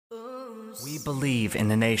We believe in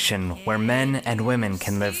a nation where men and women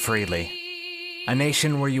can live freely. A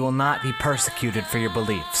nation where you will not be persecuted for your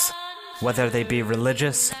beliefs, whether they be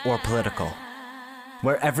religious or political.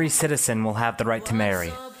 Where every citizen will have the right to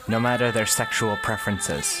marry, no matter their sexual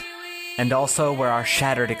preferences. And also where our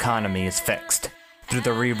shattered economy is fixed, through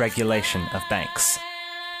the re-regulation of banks.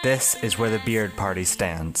 This is where the Beard Party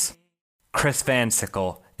stands. Chris Van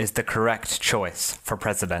Sickle is the correct choice for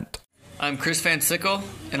president. I'm Chris Van Sickle,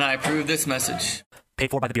 and I approve this message.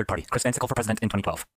 Paid for by the Beard Party. Chris Van Sickle for president in 2012.